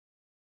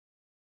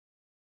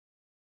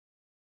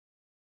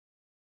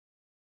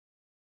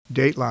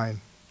Dateline,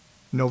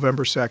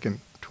 November 2nd,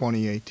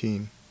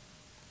 2018.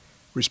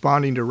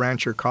 Responding to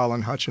rancher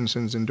Colin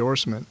Hutchinson's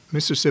endorsement,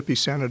 Mississippi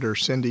Senator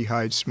Cindy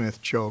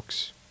Hyde-Smith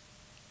jokes.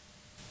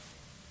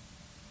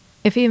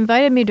 If he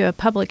invited me to a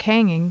public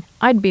hanging,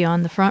 I'd be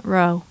on the front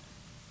row.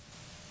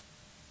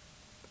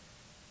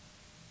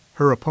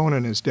 Her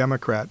opponent is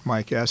Democrat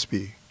Mike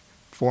Espy,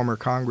 former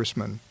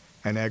congressman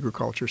and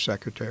agriculture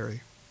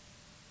secretary.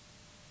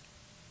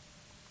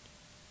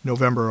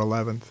 November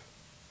 11th.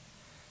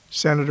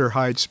 Senator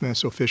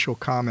Hyde-Smith's official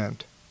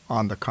comment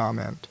on the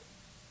comment.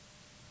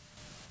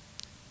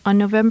 On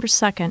November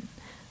 2nd,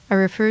 I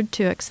referred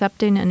to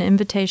accepting an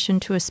invitation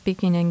to a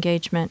speaking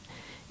engagement.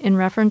 In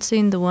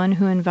referencing the one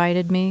who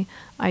invited me,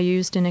 I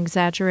used an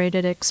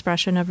exaggerated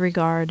expression of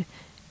regard,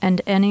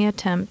 and any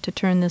attempt to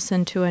turn this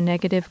into a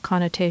negative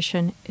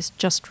connotation is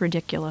just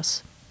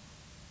ridiculous.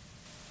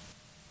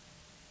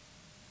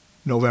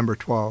 November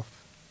 12th.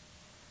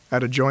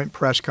 At a joint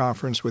press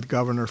conference with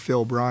Governor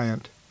Phil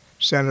Bryant,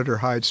 Senator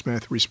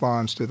Hyde-Smith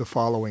responds to the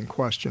following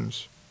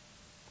questions.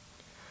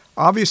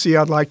 Obviously,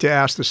 I'd like to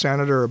ask the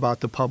senator about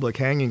the public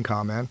hanging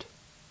comment.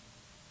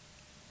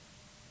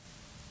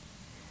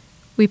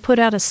 We put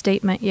out a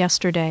statement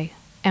yesterday,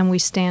 and we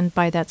stand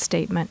by that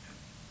statement.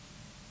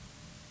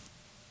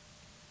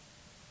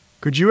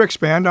 Could you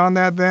expand on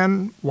that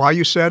then? Why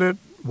you said it,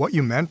 what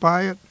you meant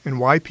by it, and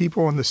why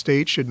people in the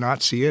state should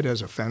not see it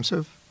as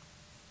offensive?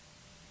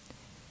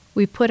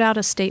 We put out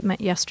a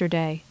statement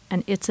yesterday,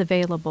 and it's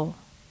available,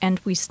 and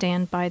we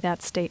stand by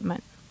that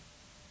statement.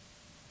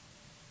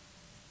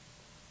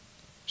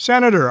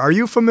 Senator, are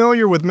you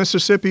familiar with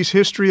Mississippi's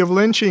history of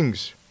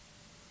lynchings?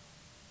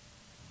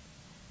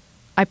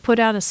 I put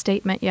out a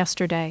statement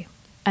yesterday,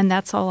 and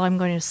that's all I'm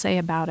going to say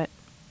about it.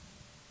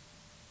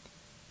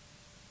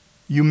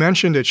 You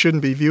mentioned it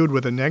shouldn't be viewed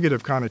with a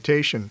negative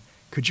connotation.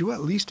 Could you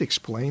at least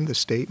explain the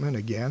statement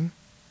again?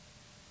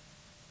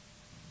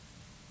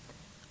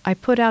 I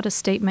put out a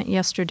statement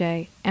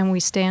yesterday, and we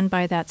stand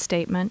by that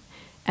statement,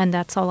 and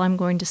that's all I'm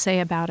going to say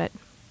about it.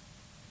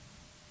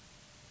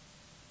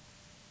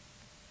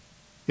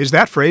 Is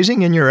that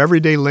phrasing in your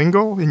everyday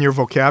lingo, in your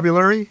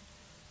vocabulary?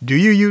 Do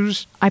you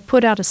use... I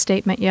put out a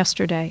statement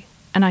yesterday,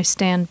 and I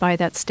stand by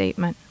that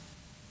statement.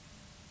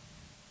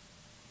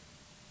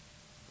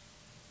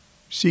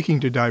 Seeking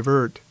to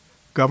divert,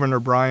 Governor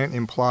Bryant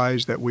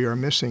implies that we are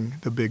missing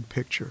the big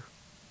picture.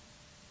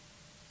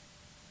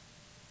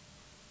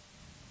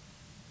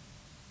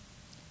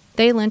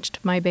 They lynched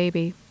my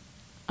baby.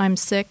 I'm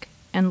sick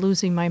and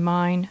losing my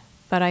mind,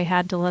 but I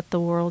had to let the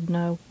world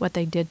know what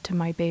they did to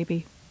my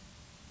baby.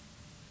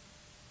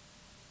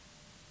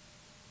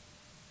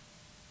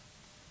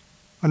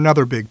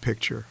 Another big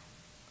picture.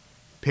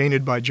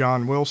 Painted by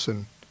John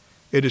Wilson,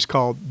 it is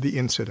called The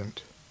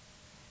Incident.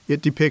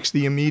 It depicts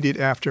the immediate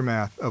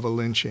aftermath of a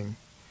lynching.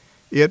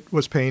 It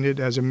was painted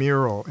as a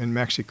mural in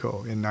Mexico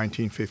in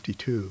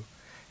 1952,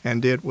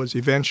 and it was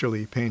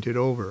eventually painted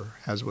over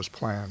as was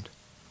planned.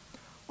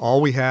 All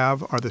we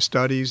have are the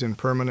studies and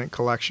permanent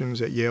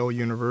collections at Yale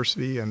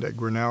University and at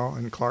Grinnell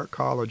and Clark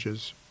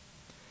colleges.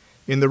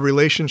 In the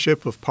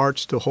relationship of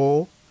parts to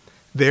whole,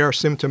 they are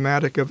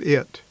symptomatic of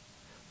it.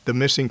 The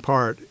missing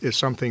part is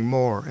something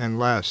more and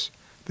less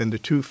than the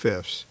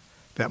 2/5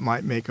 that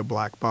might make a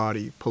black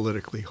body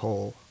politically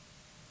whole.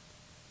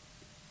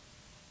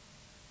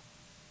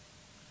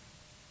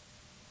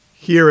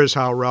 Here is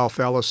how Ralph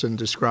Ellison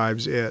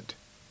describes it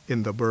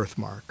in The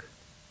Birthmark.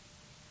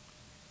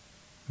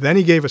 Then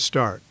he gave a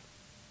start.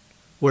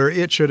 Where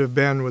it should have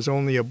been was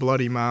only a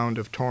bloody mound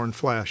of torn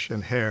flesh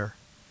and hair.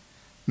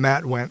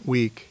 Matt went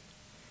weak.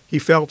 He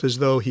felt as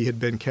though he had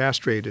been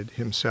castrated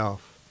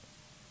himself.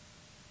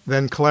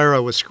 Then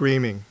Clara was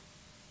screaming.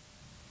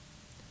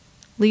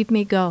 Leave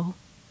me go.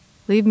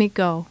 Leave me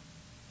go.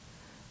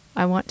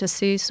 I want to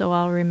see so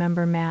I'll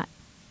remember Matt.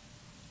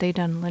 They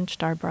done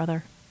lynched our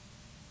brother.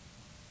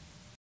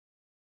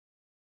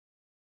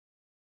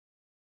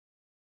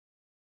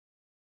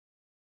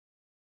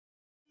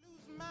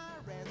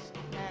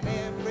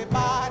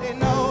 Everybody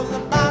knows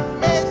about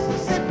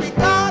Mississippi,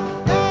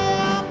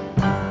 goddamn.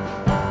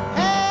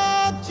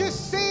 Can't you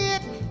see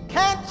it?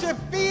 Can't you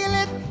feel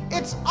it?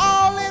 It's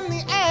all in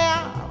the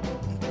air.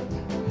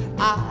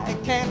 I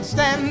can't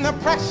stand the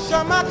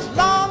pressure much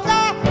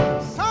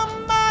longer.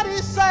 Somebody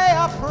say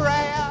a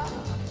prayer.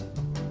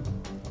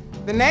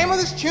 The name of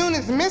this tune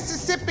is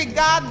Mississippi,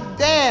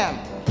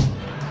 goddamn.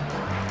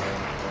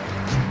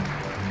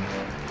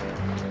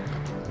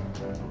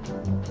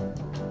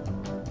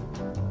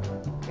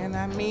 And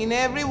I mean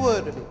every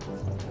word of it.